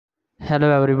Hello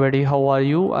everybody, how are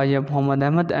you? I am Muhammad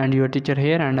Ahmed and your teacher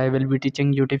here, and I will be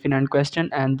teaching you different question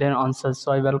and their answers.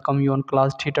 So I welcome you on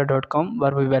classtheta.com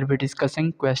where we will be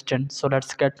discussing questions. So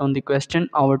let's get on the question.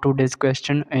 Our today's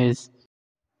question is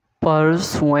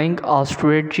pursuing a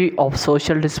strategy of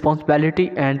social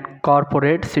responsibility and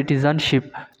corporate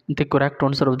citizenship. The correct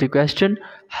answer of the question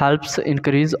helps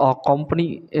increase a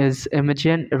company's image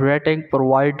and rating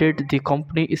provided the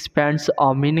company spends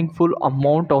a meaningful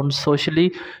amount on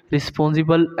socially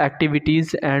responsible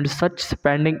activities and such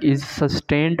spending is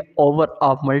sustained over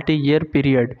a multi-year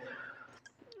period.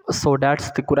 So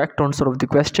that's the correct answer of the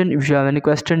question. If you have any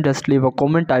question, just leave a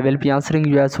comment. I will be answering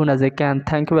you as soon as I can.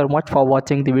 Thank you very much for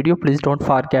watching the video. Please don't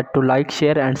forget to like,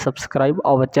 share and subscribe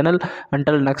our channel.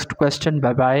 Until next question,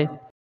 bye bye.